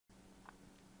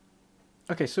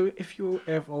Okay, so if you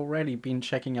have already been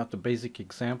checking out the basic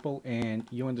example and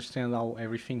you understand how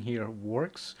everything here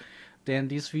works, then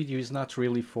this video is not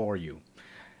really for you.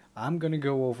 I'm gonna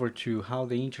go over to how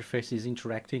the interface is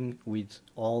interacting with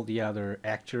all the other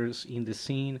actors in the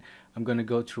scene. I'm gonna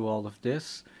go through all of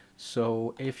this.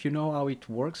 So if you know how it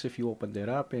works, if you open that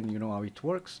up and you know how it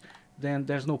works, then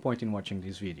there's no point in watching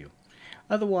this video.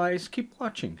 Otherwise, keep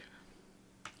watching.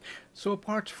 So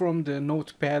apart from the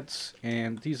notepads,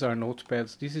 and these are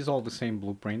notepads, this is all the same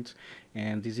blueprint,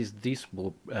 and this is this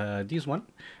one,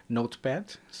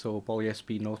 notepad, so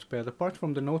PolySp notepad. Apart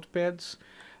from the notepads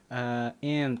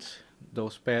and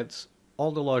those pads,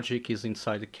 all the logic is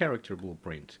inside the character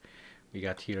blueprint. We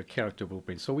got here a character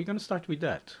blueprint, so we're going to start with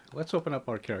that. Let's open up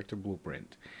our character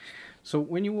blueprint. So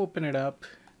when you open it up,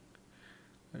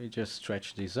 let me just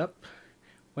stretch this up.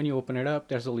 When you open it up,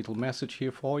 there's a little message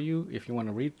here for you if you want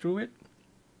to read through it.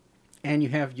 And you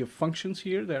have your functions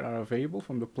here that are available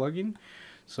from the plugin.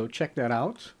 So check that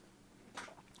out.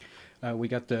 We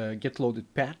got the get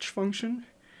loaded patch function,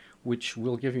 which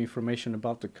will give you information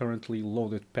about the currently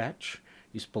loaded patch.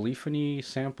 Is polyphony,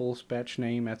 samples, patch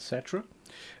name, etc.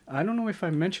 I don't know if I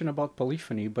mentioned about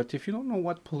polyphony, but if you don't know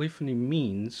what polyphony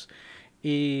means,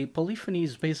 polyphony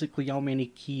is basically how many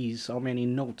keys, how many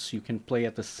notes you can play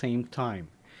at the same time.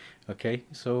 Okay,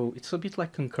 so it's a bit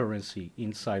like concurrency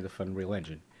inside of Unreal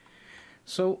Engine.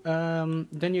 So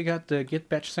then you got the get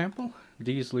patch sample,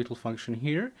 this little function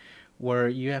here, where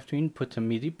you have to input a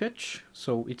MIDI pitch.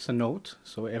 So it's a note,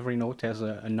 so every note has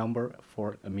a number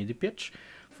for a MIDI pitch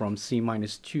from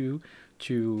C-2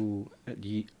 to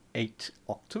the 8th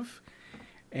octave.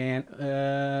 And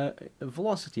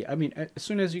velocity, I mean, as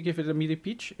soon as you give it a MIDI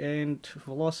pitch and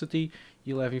velocity,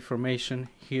 you'll have information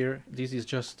here. This is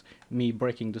just me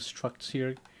breaking the structs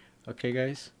here, okay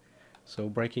guys? So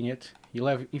breaking it, you'll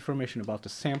have information about the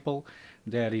sample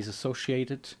that is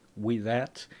associated with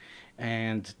that,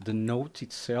 and the note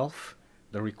itself,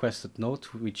 the requested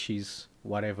note, which is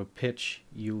whatever pitch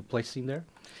you place in there.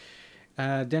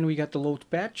 Then we got the load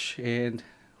patch, and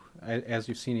as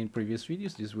you've seen in previous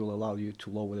videos, this will allow you to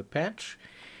load a patch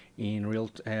in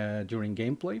during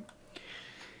gameplay,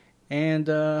 and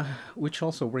which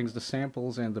also brings the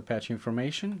samples and the patch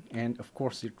information. And of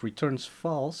course it returns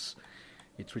false.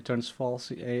 It returns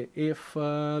false if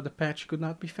the patch could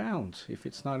not be found, if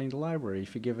it's not in the library,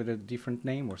 if you give it a different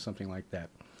name or something like that.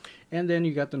 And then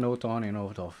you got the note on and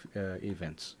out of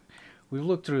events. We've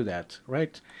looked through that,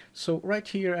 right? So right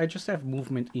here I just have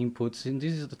movement inputs, and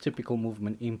this is the typical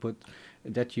movement input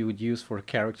that you would use for a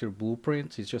character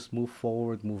blueprint. It's just move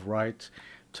forward, move right,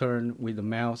 turn with the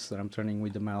mouse, that I'm turning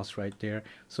with the mouse right there.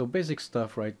 So basic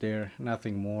stuff right there,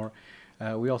 nothing more.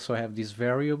 We also have these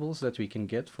variables that we can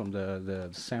get from the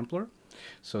sampler.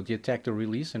 So the attack, the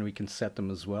release, and we can set them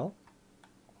as well.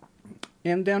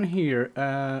 And down here,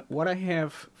 what I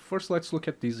have, first let's look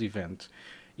at this event.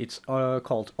 It's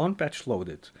called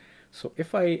onPatchLoaded. So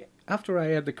if after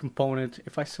I add the component,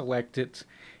 if I select it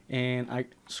and I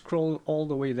scroll all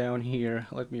the way down here,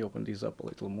 let me open this up a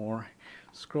little more.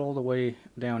 Scroll the way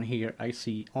down here, I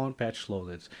see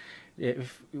onPatchLoaded.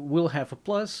 If we'll have a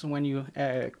plus, when you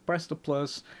press the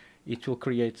plus, it will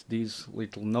create this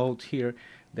little node here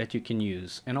that you can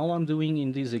use. And all I'm doing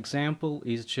in this example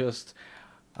is just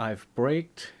I've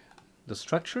braked the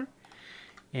structure,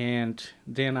 and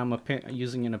then I'm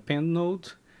using an append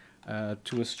node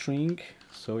to a string.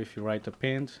 So if you write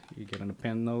append, you get an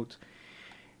append node,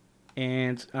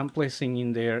 and I'm placing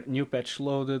in there new patch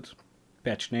loaded,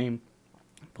 patch name,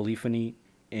 polyphony,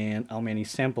 and how many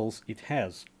samples it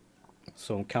has.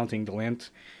 So I'm counting the length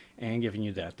and giving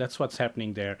you that. That's what's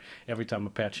happening there every time a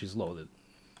patch is loaded.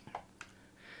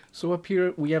 So up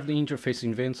here we have the interface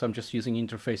events. I'm just using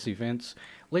interface events.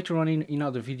 Later on in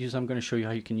other videos I'm going to show you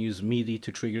how you can use MIDI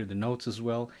to trigger the notes as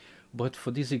well. But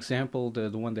for this example, the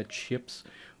one that ships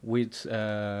with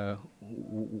in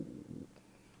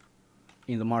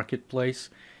the marketplace,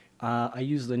 I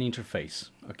used an interface.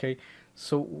 Okay,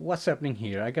 so what's happening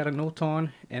here? I got a note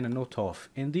on and a note off,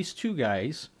 and these two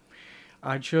guys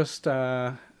are just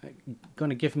gonna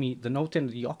give me the note and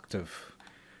the octave.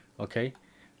 Okay,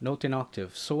 note and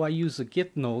octave. So I use a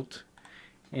get note,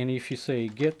 and if you say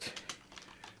get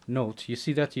note, you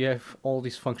see that you have all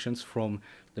these functions from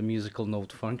the musical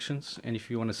note functions, and if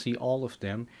you want to see all of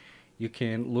them, you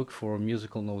can look for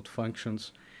musical note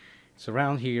functions. It's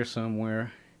around here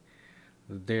somewhere.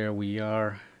 There we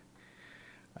are.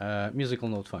 Musical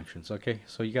note functions. Okay,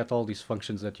 so you got all these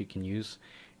functions that you can use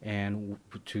and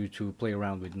to play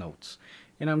around with notes.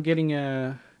 And I'm getting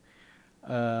the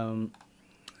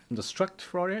struct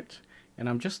for it, and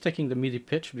I'm just taking the MIDI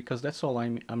pitch because that's all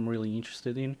I'm really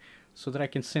interested in, so that I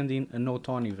can send in a note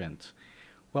on event.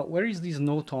 Well, where is this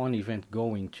note on event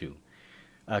going to?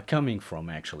 Coming from,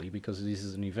 actually, because this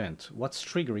is an event. What's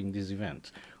triggering this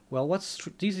event? Well, this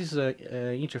is a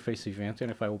interface event,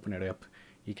 and if I open it up,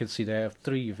 you can see that I have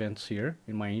 3 events here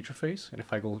in my interface. And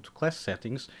if I go to class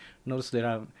settings, notice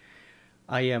that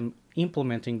I am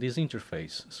implementing this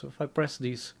interface. So if I press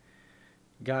this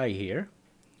guy here,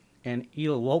 and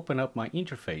it'll open up my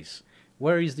interface.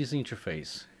 Where is this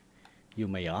interface, you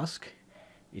may ask?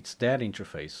 It's that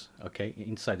interface, okay,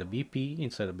 inside the BP,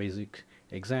 inside the basic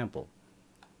example.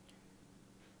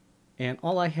 And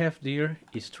all I have there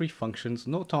is 3 functions: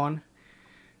 note on,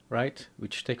 right,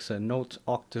 which takes a note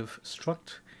octave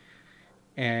struct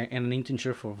and an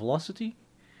integer for velocity.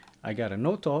 I got a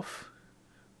note off,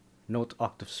 note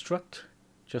octave struct,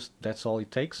 just that's all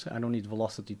it takes. I don't need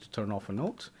velocity to turn off a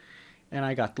note. And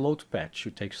I got load patch,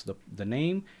 who takes the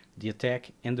name, the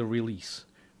attack, and the release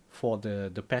for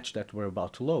the patch that we're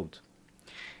about to load.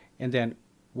 And then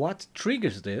what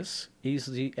triggers this is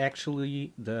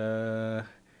actually the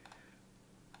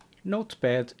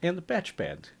notepad and the patch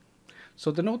pad. So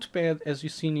the notepad, as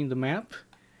you've seen in the map,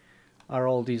 are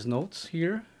all these notes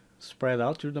here spread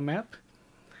out through the map.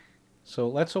 So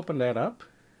let's open that up.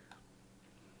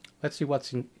 Let's see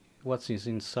what's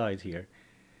inside here.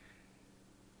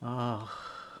 I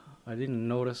didn't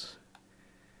notice.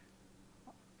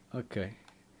 Okay,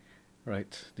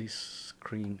 right, this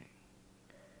screen.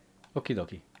 Okie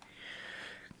dokie.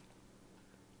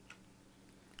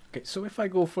 Okay, so if I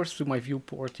go first to my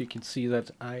viewport, you can see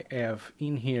that I have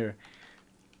in here,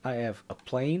 I have a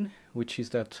plane, which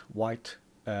is that white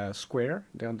square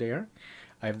down there.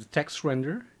 I have the text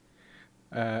render,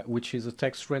 which is a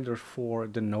text render for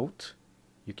the note.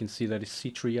 You can see that it's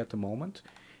C3 at the moment.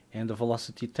 And the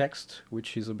velocity text,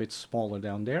 which is a bit smaller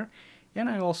down there. And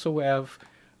I also have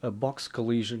a box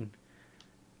collision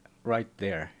right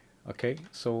there. Okay,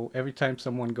 so every time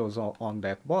someone goes on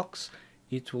that box,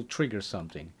 it will trigger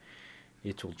something.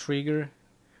 It will trigger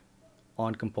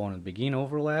on component begin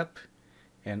overlap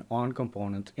and on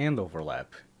component end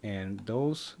overlap, and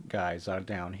those guys are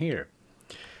down here.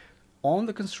 On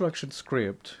the construction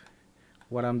script,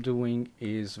 what I'm doing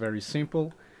is very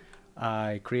simple.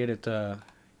 I created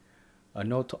a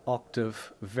note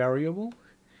octave variable,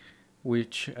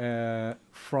 which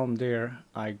from there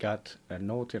I got a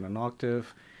note and an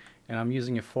octave, and I'm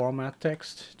using a format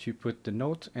text to put the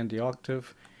note and the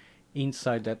octave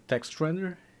inside that text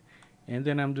render. And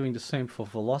then I'm doing the same for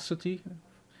velocity,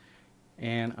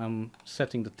 and I'm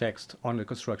setting the text on the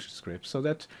construction script so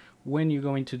that when you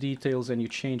go into details and you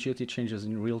change it, it changes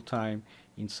in real time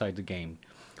inside the game.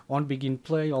 On begin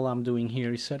play, all I'm doing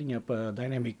here is setting up a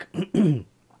dynamic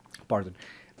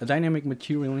a dynamic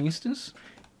material instance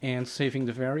and saving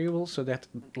the variable so that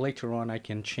later on I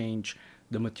can change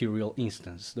the material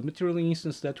instance. The material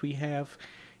instance that we have,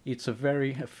 it's a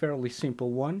fairly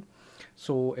simple one.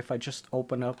 So if I just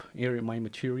open up here in my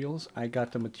materials, I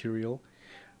got the material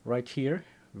right here.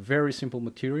 Very simple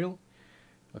material.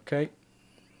 Okay.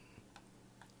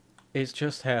 It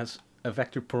just has a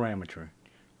vector parameter,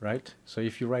 right? So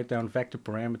if you write down vector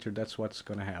parameter, that's what's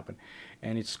going to happen.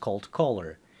 And it's called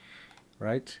color,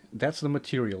 right? That's the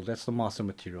material, that's the master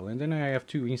material. And then I have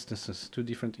two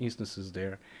different instances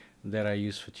there that I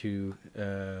use for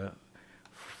the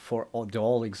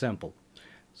whole example.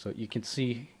 So you can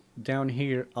see down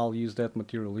here, I'll use that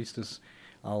material instance.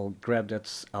 I'll grab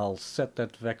that, I'll set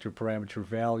that vector parameter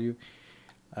value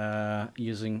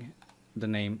using the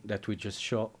name that we just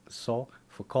saw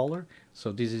for color.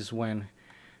 So this is when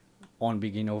on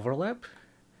begin overlap,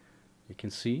 you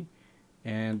can see,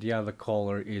 and the other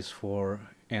color is for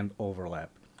end overlap.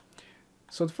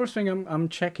 So the first thing I'm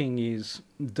checking is,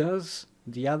 does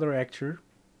the other actor,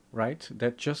 right,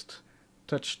 that just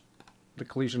touched the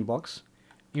collision box,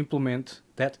 implement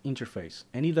that interface?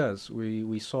 And he does.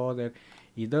 We saw that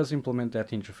he does implement that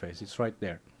interface. It's right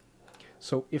there.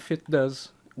 So if it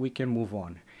does, we can move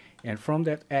on. And from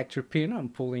that actor pin, I'm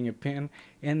pulling a pin,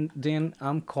 and then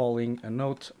I'm calling a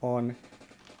note on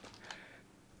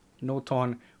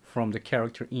from the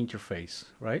character interface,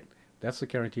 right? That's the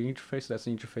character interface. That's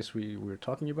the interface we were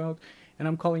talking about. And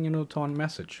I'm calling a note on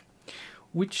message,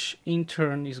 which in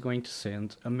turn is going to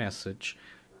send a message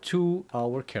to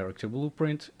our character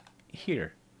blueprint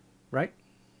here, right?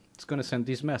 It's going to send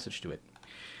this message to it.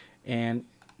 And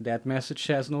that message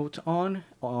says note on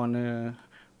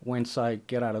once I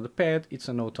get out of the pad, it's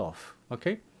a note off.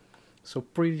 Okay, so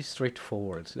pretty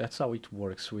straightforward. That's how it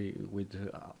works with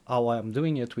how I'm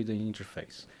doing it with the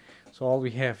interface. So all we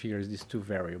have here is these two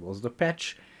variables. The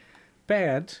patch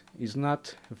pad is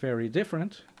not very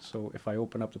different. So if I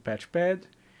open up the patch pad,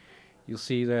 you'll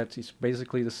see that it's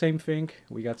basically the same thing.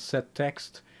 We got set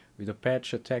text with a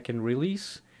patch, attack, and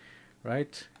release,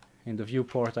 right? In the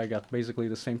viewport, I got basically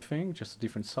the same thing, just a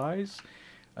different size.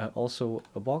 Also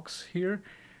a box here,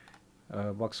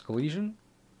 box collision.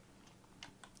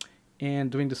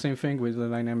 And doing the same thing with the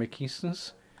dynamic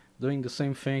instance. Doing the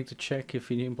same thing to check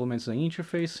if it implements the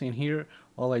interface. And here,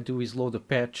 all I do is load a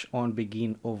patch on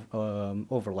begin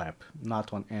overlap,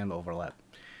 not on end overlap,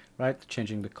 right?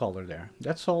 Changing the color there.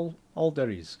 That's all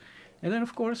there is. And then,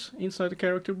 of course, inside the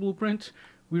character blueprint,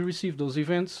 we receive those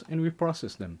events and we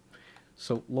process them.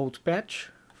 So load patch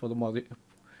for the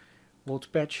load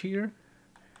patch here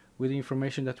with the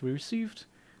information that we received.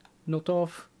 Note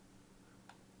off,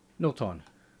 note on.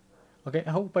 Okay,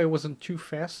 I hope I wasn't too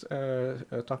fast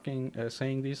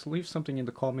saying this. Leave something in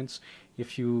the comments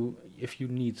if you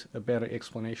need a better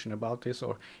explanation about this,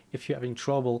 or if you're having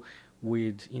trouble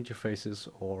with interfaces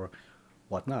or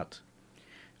whatnot.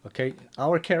 Okay,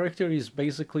 our character is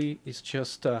basically, it's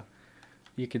just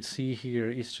you can see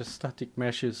here, it's just static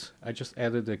meshes. I just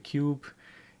added a cube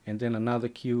and then another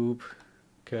cube,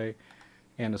 okay,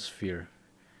 and a sphere.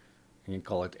 You can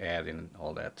call it add and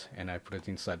all that, and I put it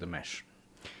inside the mesh.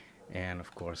 And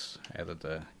of course added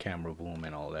the camera boom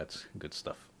and all that good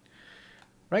stuff.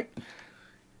 Right,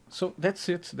 so that's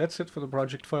it for the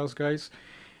project files, guys.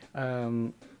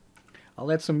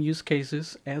 I'll add some use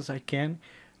cases as I can.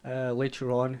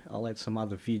 Later on I'll add some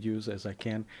other videos as I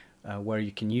can where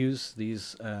you can use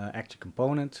these active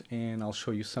component, and I'll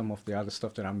show you some of the other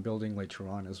stuff that I'm building later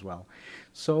on as well.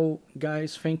 So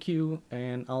guys, thank you,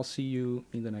 and I'll see you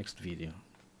in the next video.